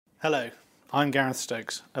Hello, I'm Gareth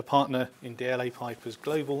Stokes, a partner in DLA Piper's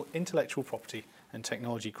Global Intellectual Property and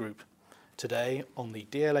Technology Group. Today on the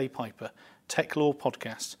DLA Piper Tech Law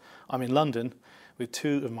podcast, I'm in London with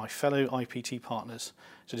two of my fellow IPT partners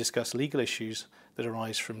to discuss legal issues that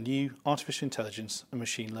arise from new artificial intelligence and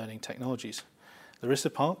machine learning technologies.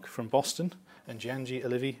 Larissa Park from Boston and Jianji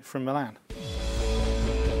Olivi from Milan.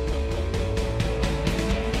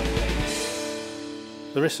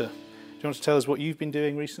 Larissa, do you want to tell us what you've been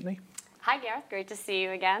doing recently? Hi Gareth, great to see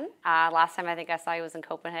you again. Last time I think I saw you was in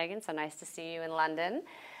Copenhagen, so nice to see you in London.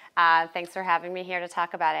 Thanks for having me here to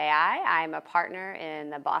talk about AI. I'm a partner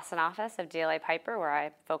in the Boston office of DLA Piper, where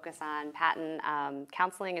I focus on patent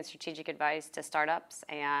counseling and strategic advice to startups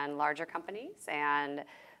and larger companies, and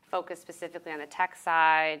focus specifically on the tech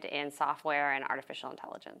side in software and artificial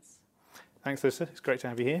intelligence. Thanks, Larissa. It's great to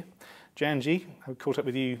have you here. Jianji, I've caught up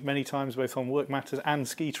with you many times, both on work matters and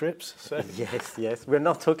ski trips. So. Yes. We're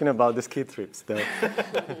not talking about the ski trips, though.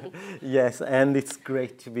 Yes, and it's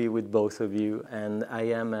great to be with both of you. And I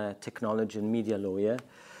am a technology and media lawyer,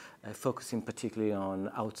 focusing particularly on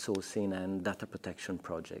outsourcing and data protection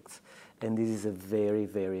projects. And this is a very,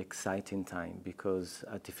 very exciting time because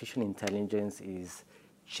artificial intelligence is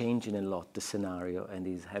changing a lot the scenario and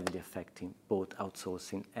is heavily affecting both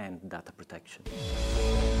outsourcing and data protection.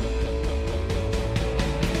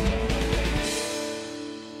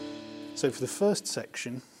 So for the first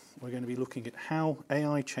section, we're going to be looking at how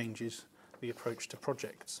AI changes the approach to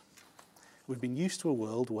projects. We've been used to a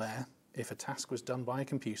world where, if a task was done by a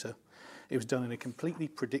computer, it was done in a completely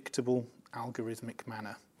predictable, algorithmic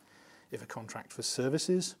manner. If a contract for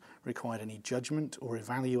services required any judgment or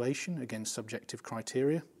evaluation against subjective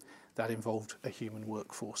criteria, that involved a human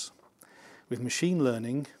workforce. With machine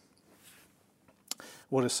learning,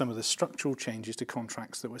 what are some of the structural changes to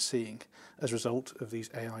contracts that we're seeing as a result of these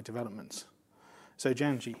AI developments? So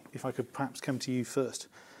Jianji, if I could perhaps come to you first.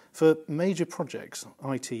 For major projects,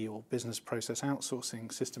 IT or business process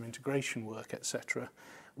outsourcing, system integration work, etc.,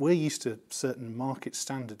 we're used to certain market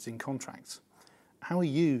standards in contracts. How are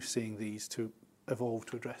you seeing these to evolve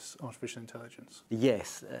to address artificial intelligence?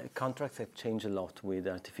 Yes, contracts have changed a lot with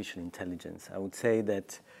artificial intelligence. I would say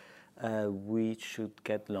that we should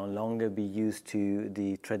no longer be used to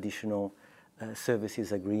the traditional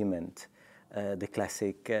services agreement, the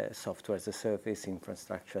classic software as a service,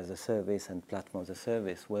 infrastructure as a service, and platform as a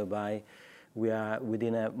service, whereby we are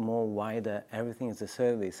within a more wider everything as a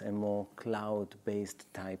service and more cloud-based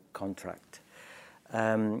type contract.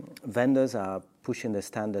 Vendors are pushing the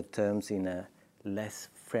standard terms in a less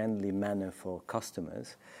friendly manner for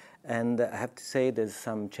customers. And I have to say there's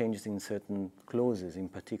some changes in certain clauses, in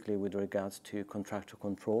particular with regards to contractual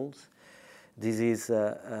controls. This is,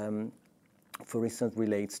 for instance,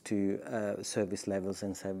 relates to service levels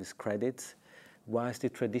and service credits, whilst the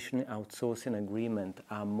traditional outsourcing agreement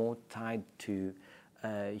are more tied to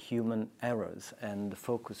human errors and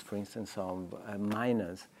focus, for instance, on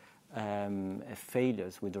minors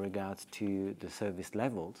failures with regards to the service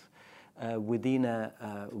levels. Within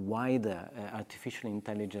a wider artificial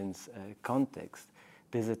intelligence context,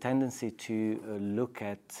 there's a tendency to look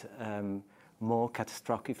at more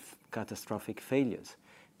catastrophic failures,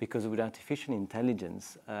 because with artificial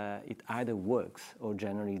intelligence, it either works or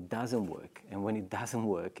generally doesn't work. And when it doesn't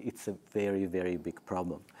work, it's a very, very big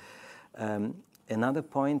problem. Another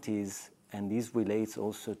point is, and this relates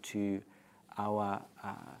also to our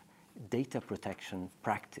data protection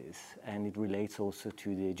practice, and it relates also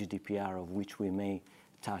to the GDPR, of which we may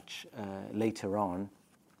touch later on,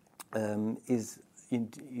 is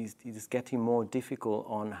getting more difficult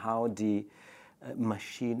on how the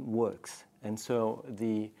machine works. And so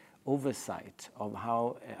the oversight of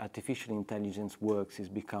how artificial intelligence works is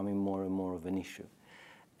becoming more and more of an issue.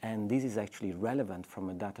 And this is actually relevant from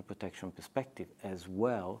a data protection perspective as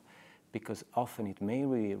well, because often it may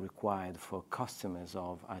be required for customers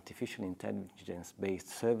of artificial intelligence-based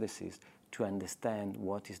services to understand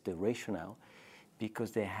what is the rationale,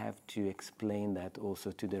 because they have to explain that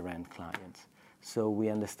also to their end clients. So we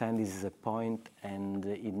understand this is a point, and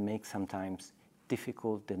it makes sometimes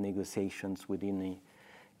difficult the negotiations within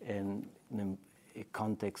a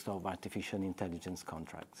context of artificial intelligence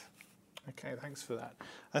contracts. Okay, thanks for that.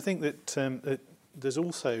 I think that there's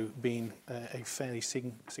also been a fairly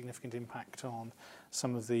significant impact on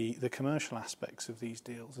some of the commercial aspects of these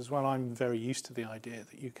deals as well. I'm very used to the idea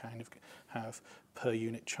that you kind of have per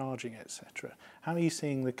unit charging, etc. How are you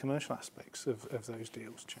seeing the commercial aspects of those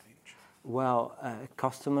deals change? Well,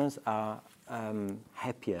 customers are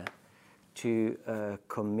happier to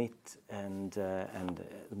commit, and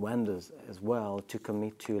vendors as well, to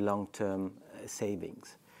commit to long-term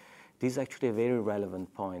savings. This is actually a very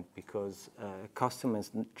relevant point because customers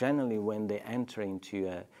generally, when they enter into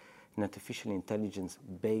an artificial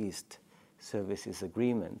intelligence-based services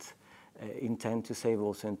agreement, intend to save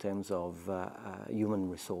also in terms of human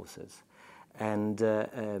resources. And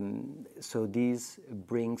so this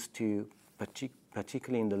brings to,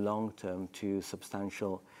 particularly in the long term, to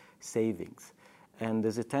substantial savings. And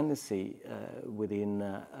there's a tendency within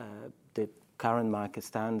the current market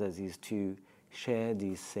standards is to share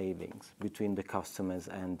these savings between the customers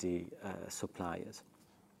and the suppliers.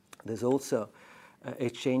 There's also a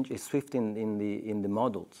change, a shift in the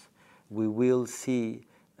models. We will see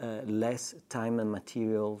less time and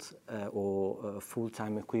materials or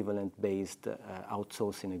full-time equivalent-based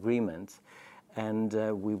outsourcing agreements, and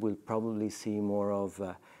we will probably see more of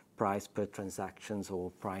price per transactions or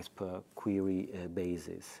price per query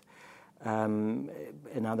basis.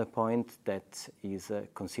 Another point that is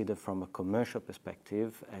considered from a commercial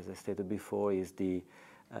perspective, as I stated before, is the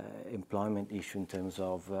employment issue in terms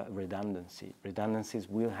of redundancy. Redundancies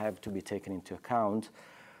will have to be taken into account,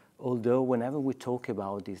 although whenever we talk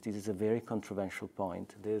about this is a very controversial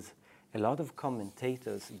point. There's a lot of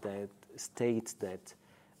commentators that state that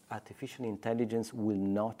artificial intelligence will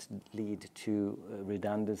not lead to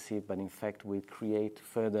redundancy, but in fact will create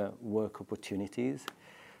further work opportunities.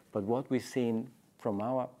 But what we've seen from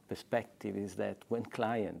our perspective is that when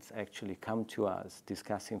clients actually come to us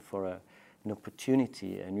discussing for a new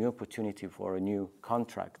opportunity for a new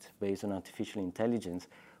contract based on artificial intelligence,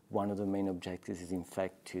 one of the main objectives is in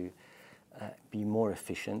fact to be more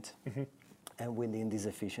efficient. Mm-hmm. And within this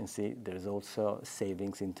efficiency, there's also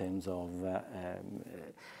savings in terms of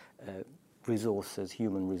resources,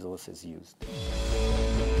 human resources used.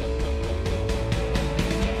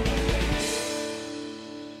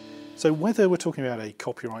 So whether we're talking about a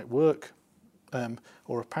copyright work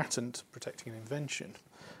or a patent protecting an invention,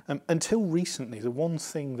 until recently, the one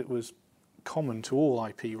thing that was common to all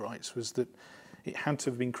IP rights was that it had to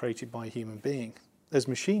have been created by a human being. As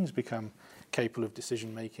machines become capable of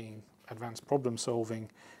decision-making, advanced problem-solving,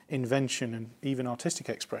 invention, and even artistic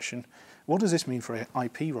expression, what does this mean for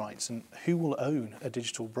IP rights, and who will own a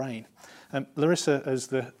digital brain? Larissa, as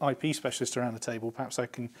the IP specialist around the table, perhaps I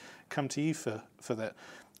can come to you for that.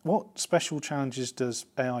 What special challenges does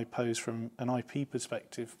AI pose from an IP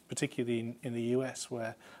perspective, particularly in the US,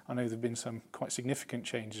 where I know there have been some quite significant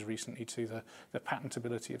changes recently to the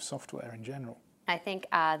patentability of software in general? I think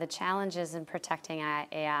the challenges in protecting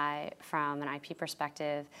AI from an IP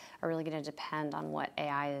perspective are really going to depend on what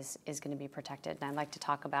AI is going to be protected. And I'd like to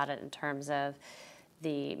talk about it in terms of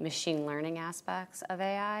the machine learning aspects of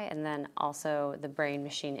AI and then also the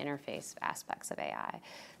brain-machine interface aspects of AI.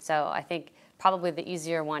 So I think probably the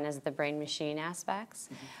easier one is the brain-machine aspects.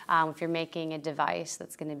 Mm-hmm. If you're making a device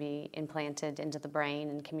that's going to be implanted into the brain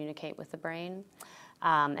and communicate with the brain,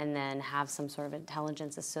 and then have some sort of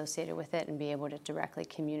intelligence associated with it and be able to directly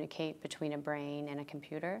communicate between a brain and a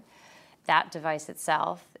computer, that device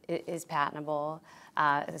itself is patentable,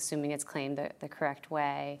 assuming it's claimed the correct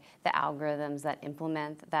way. The algorithms that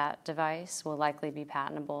implement that device will likely be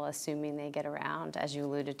patentable, assuming they get around, as you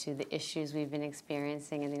alluded to, the issues we've been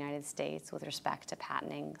experiencing in the United States with respect to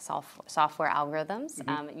patenting software algorithms.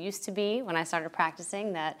 Mm-hmm. It used to be, when I started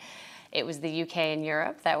practicing, that it was the UK and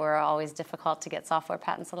Europe that were always difficult to get software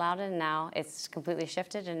patents allowed in. Now it's completely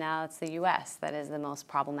shifted, and now it's the US that is the most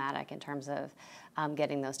problematic in terms of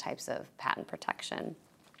getting those types of patent protection.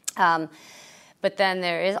 But then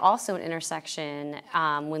there is also an intersection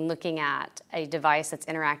when looking at a device that's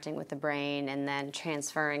interacting with the brain and then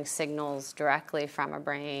transferring signals directly from a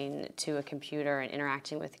brain to a computer and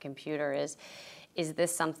interacting with the computer. Is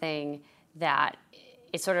this something that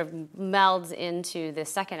it sort of melds into the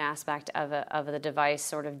second aspect of the device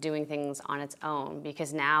sort of doing things on its own?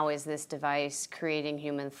 Because now, is this device creating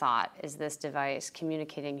human thought? Is this device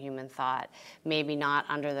communicating human thought? Maybe not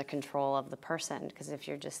under the control of the person, because if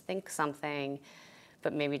you just think something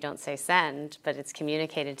but maybe don't say send, but it's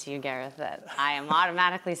communicated to you, Gareth, that I am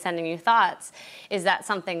automatically sending you thoughts. Is that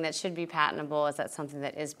something that should be patentable? Is that something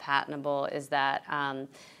that is patentable? Is that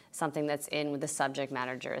something that's in with the subject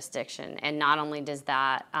matter jurisdiction? And not only does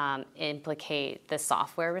that implicate the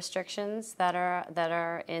software restrictions that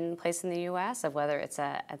are in place in the U.S. of whether it's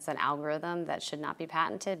an algorithm that should not be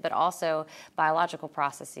patented, but also biological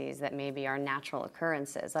processes that maybe are natural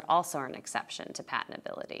occurrences that also are an exception to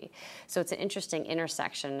patentability. So it's an interesting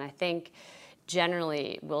intersection. I think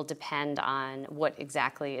generally will depend on what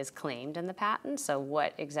exactly is claimed in the patent. So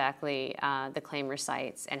what exactly the claim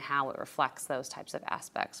recites and how it reflects those types of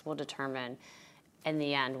aspects will determine in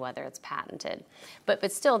the end whether it's patented.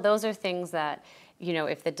 But still, those are things that,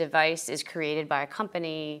 if the device is created by a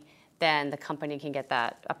company then the company can get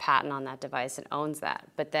a patent on that device and owns that.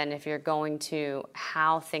 But then if you're going to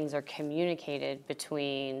how things are communicated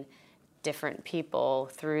between different people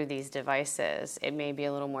through these devices, it may be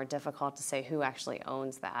a little more difficult to say who actually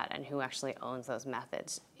owns that and who actually owns those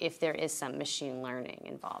methods, if there is some machine learning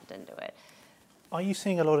involved into it. Are you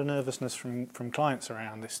seeing a lot of nervousness from clients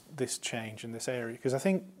around this change in this area? Because I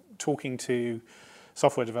think talking to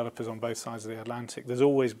software developers on both sides of the Atlantic, there's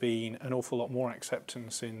always been an awful lot more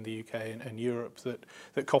acceptance in the UK and Europe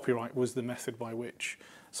that copyright was the method by which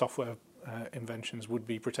software inventions would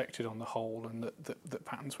be protected on the whole, and that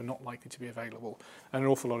patents were not likely to be available. And an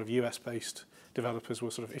awful lot of US-based developers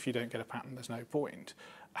were sort of, if you don't get a patent, there's no point.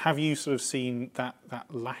 Have you sort of seen that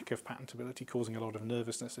lack of patentability causing a lot of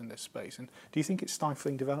nervousness in this space? And do you think it's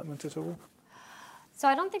stifling development at all? So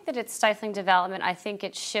I don't think that it's stifling development. I think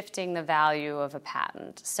it's shifting the value of a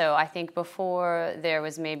patent. So I think before there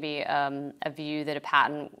was maybe a view that a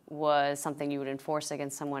patent was something you would enforce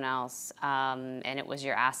against someone else, and it was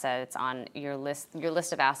your asset. It's on your list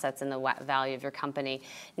of assets and the value of your company.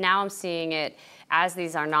 Now I'm seeing it as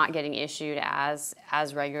these are not getting issued as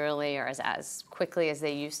regularly or as quickly as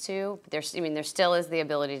they used to. There still is the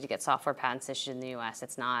ability to get software patents issued in the U.S.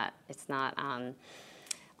 It's not.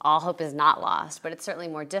 All hope is not lost, but it's certainly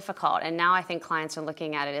more difficult. And now I think clients are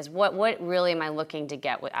looking at it as what really am I looking to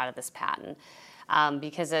get out of this patent?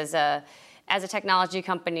 Because as a technology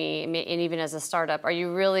company, and even as a startup, are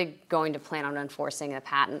you really going to plan on enforcing a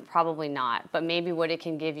patent? Probably not. But maybe what it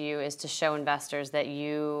can give you is to show investors that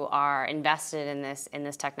you are invested in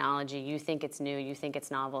this technology. You think it's new, you think it's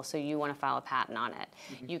novel, so you want to file a patent on it.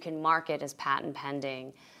 Mm-hmm. You can mark it as patent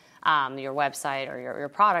pending. Your website or your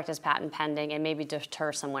product is patent pending, and maybe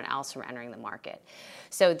deter someone else from entering the market.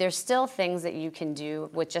 So there's still things that you can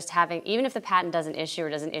do with just having, even if the patent doesn't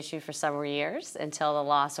issue for several years until the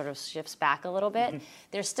law sort of shifts back a little bit, mm-hmm.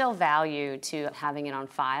 There's still value to having it on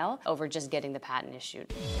file over just getting the patent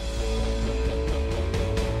issued.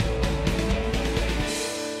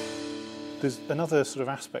 There's another sort of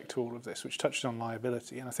aspect to all of this which touches on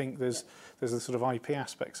liability, and I think there's the sort of IP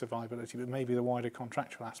aspects of liability, but maybe the wider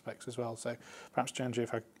contractual aspects as well. So perhaps, Janji,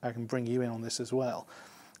 if I can bring you in on this as well.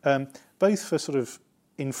 Both for sort of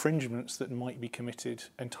infringements that might be committed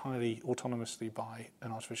entirely autonomously by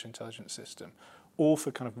an artificial intelligence system, or for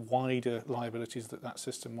kind of wider liabilities that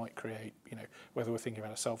system might create, whether we're thinking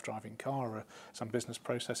about a self-driving car or some business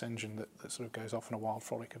process engine that sort of goes off on a wild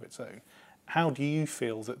frolic of its own. How do you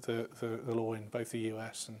feel that the law in both the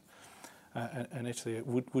US and Italy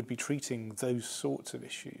would be treating those sorts of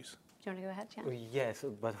issues? Do you want to go ahead, Jan? Well, yes,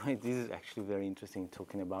 by the way, this is actually very interesting,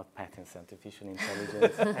 talking about patents, artificial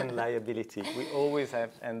intelligence, and liability. We always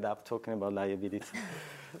end up talking about liability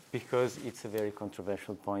because it's a very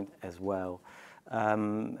controversial point as well.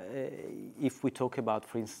 If we talk about,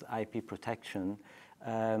 for instance, IP protection,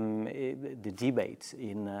 the debate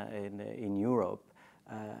in Europe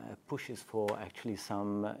pushes for actually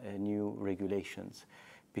some new regulations,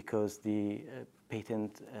 because the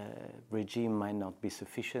patent regime might not be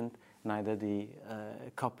sufficient, neither the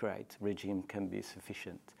copyright regime can be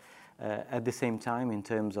sufficient. At the same time, in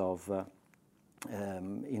terms of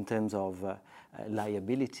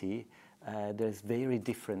liability, there's very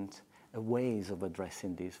different ways of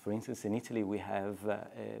addressing this. For instance, in Italy, we have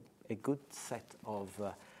a good set of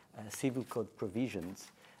civil code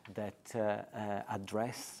provisions that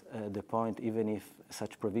address the point, even if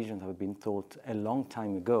such provisions have been thought a long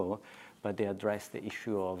time ago, but they address the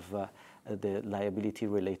issue of the liability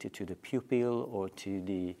related to the pupil or to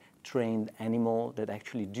the trained animal, that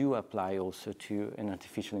actually do apply also to an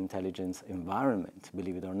artificial intelligence environment,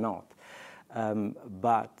 believe it or not.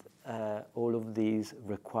 But all of these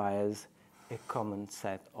requires a common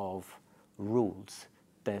set of rules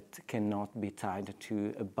that cannot be tied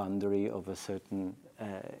to a boundary of a certain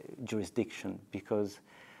jurisdiction, because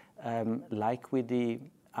like with the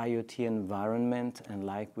IoT environment and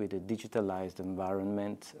like with the digitalized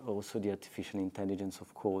environment, also the artificial intelligence,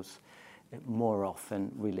 of course, more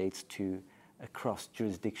often relates to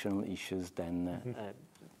cross-jurisdictional issues than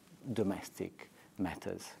domestic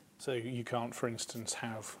matters. So you can't, for instance,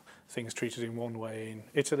 have things treated in one way in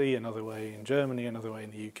Italy, another way in Germany, another way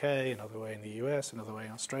in the UK, another way in the US, another way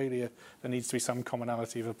in Australia. There needs to be some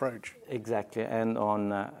commonality of approach. Exactly. And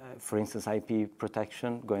on, for instance, IP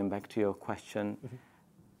protection, going back to your question,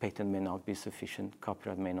 patent may not be sufficient,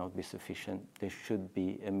 copyright may not be sufficient. There should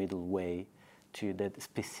be a middle way that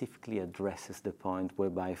specifically addresses the point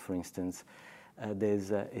whereby, for instance,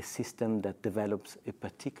 there's a system that develops a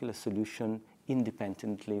particular solution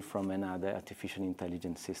independently from another artificial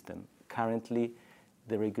intelligence system. Currently,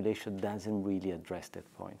 the regulation doesn't really address that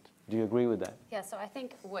point, Do you agree with that? Yeah, so I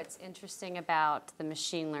think what's interesting about the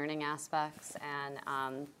machine learning aspects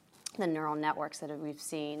and the neural networks that we've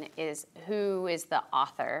seen is who is the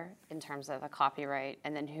author in terms of a copyright,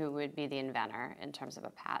 and then who would be the inventor in terms of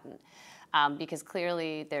a patent. Because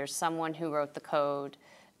clearly there's someone who wrote the code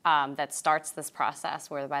that starts this process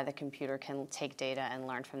whereby the computer can take data and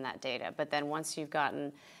learn from that data. But then once you've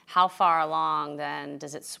gotten how far along, then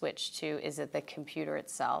does it switch to, is it the computer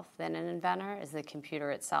itself then an inventor? Is the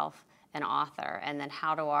computer itself an author? And then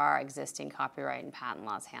how do our existing copyright and patent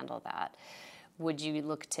laws handle that? Would you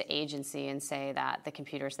look to agency and say that the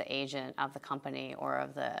computer is the agent of the company or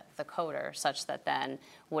of the coder, such that then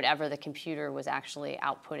whatever the computer was actually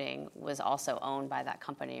outputting was also owned by that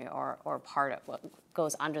company or part of what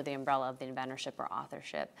goes under the umbrella of the inventorship or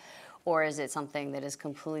authorship? Or is it something that is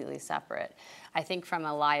completely separate? I think from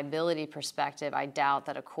a liability perspective, I doubt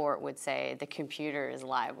that a court would say the computer is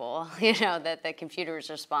liable, that the computer is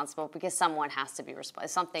responsible, because someone has to be responsible. If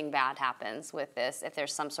something bad happens with this, if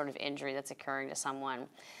there's some sort of injury that's occurring to someone,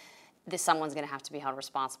 someone's going to have to be held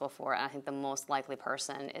responsible for it. And I think the most likely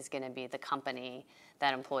person is going to be the company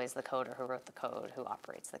that employs the coder who wrote the code, who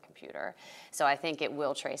operates the computer. So I think it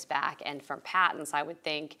will trace back. And from patents, I would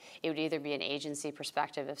think it would either be an agency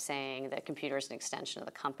perspective of saying that computer is an extension of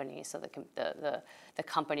the company, so the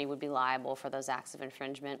company would be liable for those acts of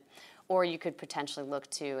infringement. Or you could potentially look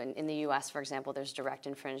to, in the US, for example, there's direct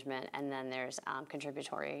infringement, and then there's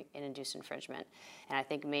contributory and induced infringement. And I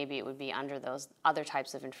think maybe it would be under those other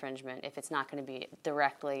types of infringement if it's not going to be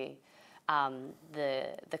directly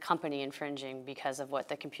the company infringing because of what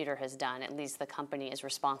the computer has done. At least the company is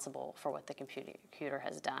responsible for what the computer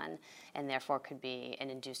has done, and therefore could be an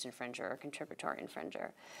induced infringer or contributory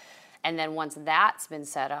infringer. And then once that's been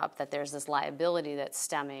set up, that there's this liability that's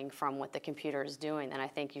stemming from what the computer is doing, then I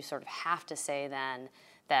think you sort of have to say then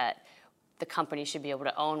that the company should be able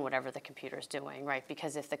to own whatever the computer is doing, right?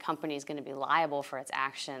 Because if the company is going to be liable for its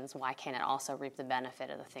actions, why can't it also reap the benefit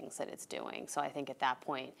of the things that it's doing? So I think at that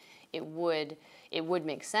point, it would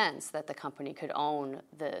make sense that the company could own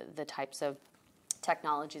the types of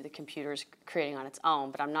technology the computer is creating on its own,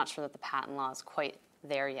 but I'm not sure that the patent law is quite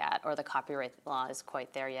there yet, or the copyright law is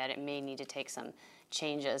quite there yet. It may need to take some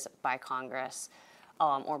changes by Congress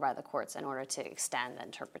or by the courts in order to extend the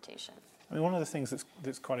interpretation. I mean, one of the things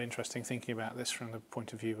that's quite interesting thinking about this from the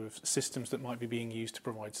point of view of systems that might be being used to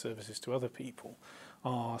provide services to other people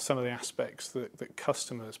are some of the aspects that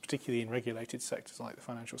customers, particularly in regulated sectors like the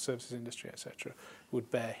financial services industry, etc., would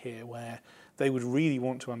bear here, where they would really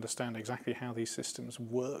want to understand exactly how these systems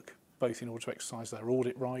work, both in order to exercise their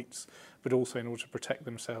audit rights, but also in order to protect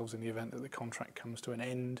themselves in the event that the contract comes to an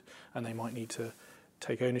end and they might need to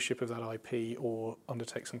take ownership of that IP or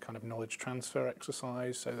undertake some kind of knowledge transfer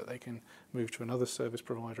exercise so that they can move to another service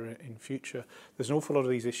provider in future. There's an awful lot of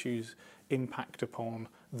these issues impact upon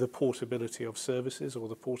the portability of services or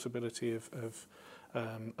the portability of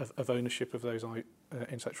ownership of those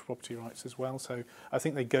intellectual property rights as well. So I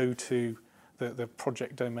think they go to the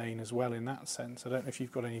project domain as well in that sense. I don't know if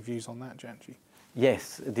you've got any views on that, Janji.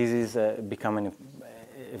 Yes, this is becoming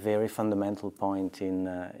a very fundamental point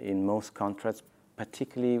in most contracts,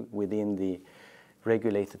 particularly within the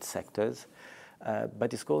regulated sectors.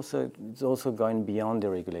 But it's also going beyond the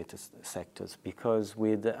regulated sectors, because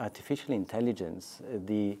with artificial intelligence,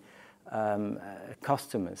 the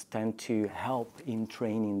customers tend to help in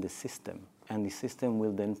training the system, and the system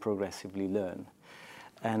will then progressively learn.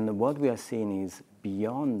 And what we are seeing is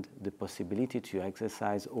beyond the possibility to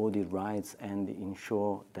exercise audit rights and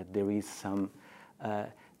ensure that there is some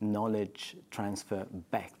knowledge transfer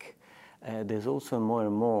back. There's also more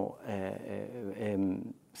and more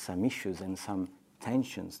some issues and some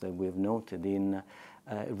tensions that we've noted in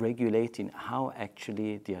regulating how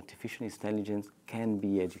actually the artificial intelligence can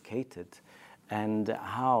be educated and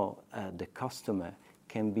how the customer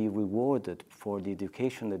can be rewarded for the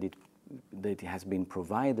education that has been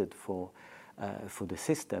provided for the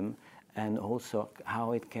system, and also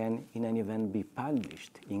how it can in any event be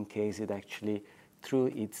published in case it actually, through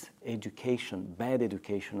its education, bad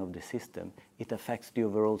education of the system, it affects the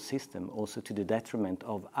overall system, also to the detriment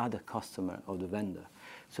of other customer of the vendor.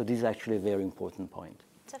 So this is actually a very important point.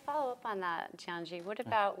 To follow up on that, Janji, what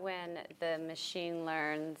about when the machine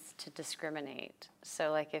learns to discriminate?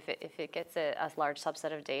 So like if it gets a large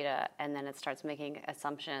subset of data and then it starts making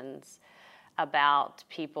assumptions about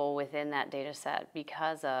people within that data set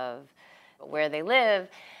because of where they live,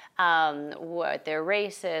 what their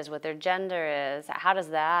race is, what their gender is, how does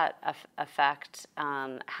that affect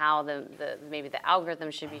how maybe the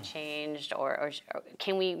algorithm should be changed, or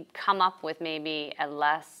can we come up with maybe a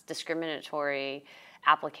less discriminatory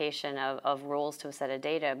application of rules to a set of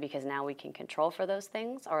data because now we can control for those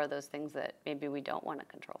things, or are those things that maybe we don't want to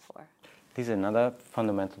control for? This is another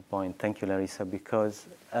fundamental point. Thank you, Larissa, because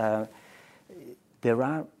there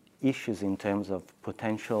are issues in terms of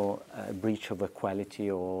potential breach of equality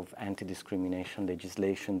or of anti-discrimination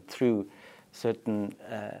legislation through certain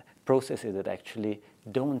processes that actually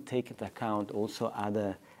don't take into account also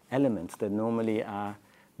other elements that normally are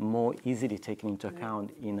more easily taken into account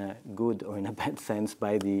in a good or in a bad sense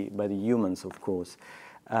by the humans, of course.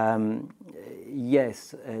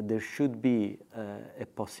 Yes, there should be a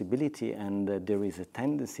possibility, and there is a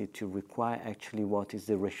tendency to require actually what is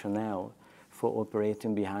the rationale for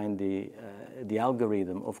operating behind the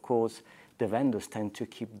algorithm. Of course, the vendors tend to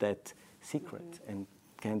keep that secret and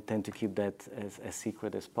can tend to keep that as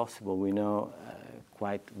secret as possible. We know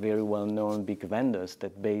quite very well-known big vendors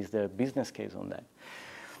that base their business case on that.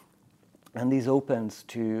 And this opens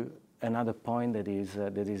to another point that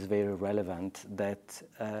is very relevant, that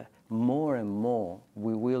more and more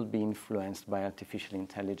we will be influenced by artificial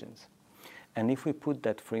intelligence. And if we put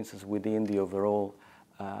that, for instance, within the overall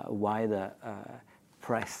wider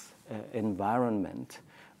press environment,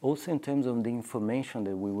 also in terms of the information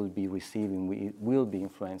that we will be receiving, we will be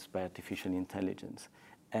influenced by artificial intelligence.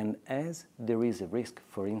 And as there is a risk,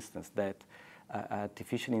 for instance, that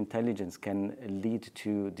artificial intelligence can lead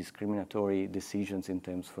to discriminatory decisions in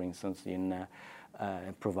terms, for instance, in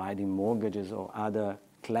providing mortgages or other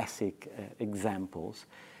classic examples,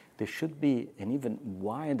 there should be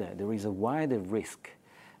there is a wider risk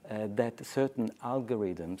that certain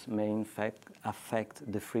algorithms may in fact affect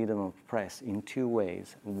the freedom of press in two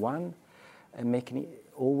ways. One, making it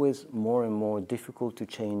always more and more difficult to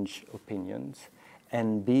change opinions,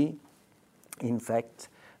 and B, in fact,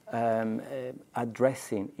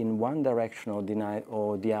 addressing in one direction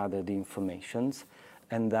or the other the informations,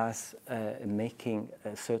 and thus making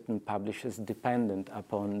certain publishers dependent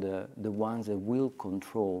upon the ones that will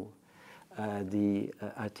control the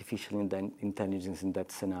artificial intelligence in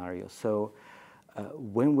that scenario. So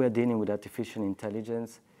when we're dealing with artificial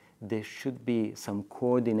intelligence, there should be some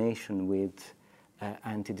coordination with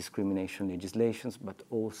anti-discrimination legislations, but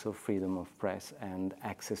also freedom of press and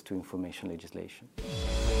access to information legislation.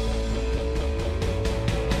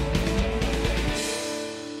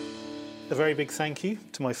 A very big thank you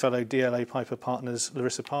to my fellow DLA Piper partners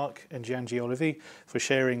Larissa Park and Giangi Olivi for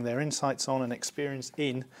sharing their insights on and experience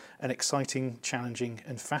in an exciting, challenging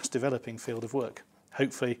and fast developing field of work.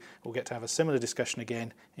 Hopefully we'll get to have a similar discussion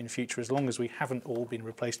again in future, as long as we haven't all been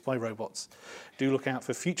replaced by robots. Do look out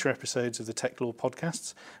for future episodes of the Tech Law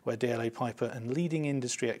podcasts, where DLA Piper and leading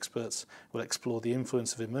industry experts will explore the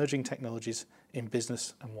influence of emerging technologies in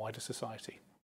business and wider society.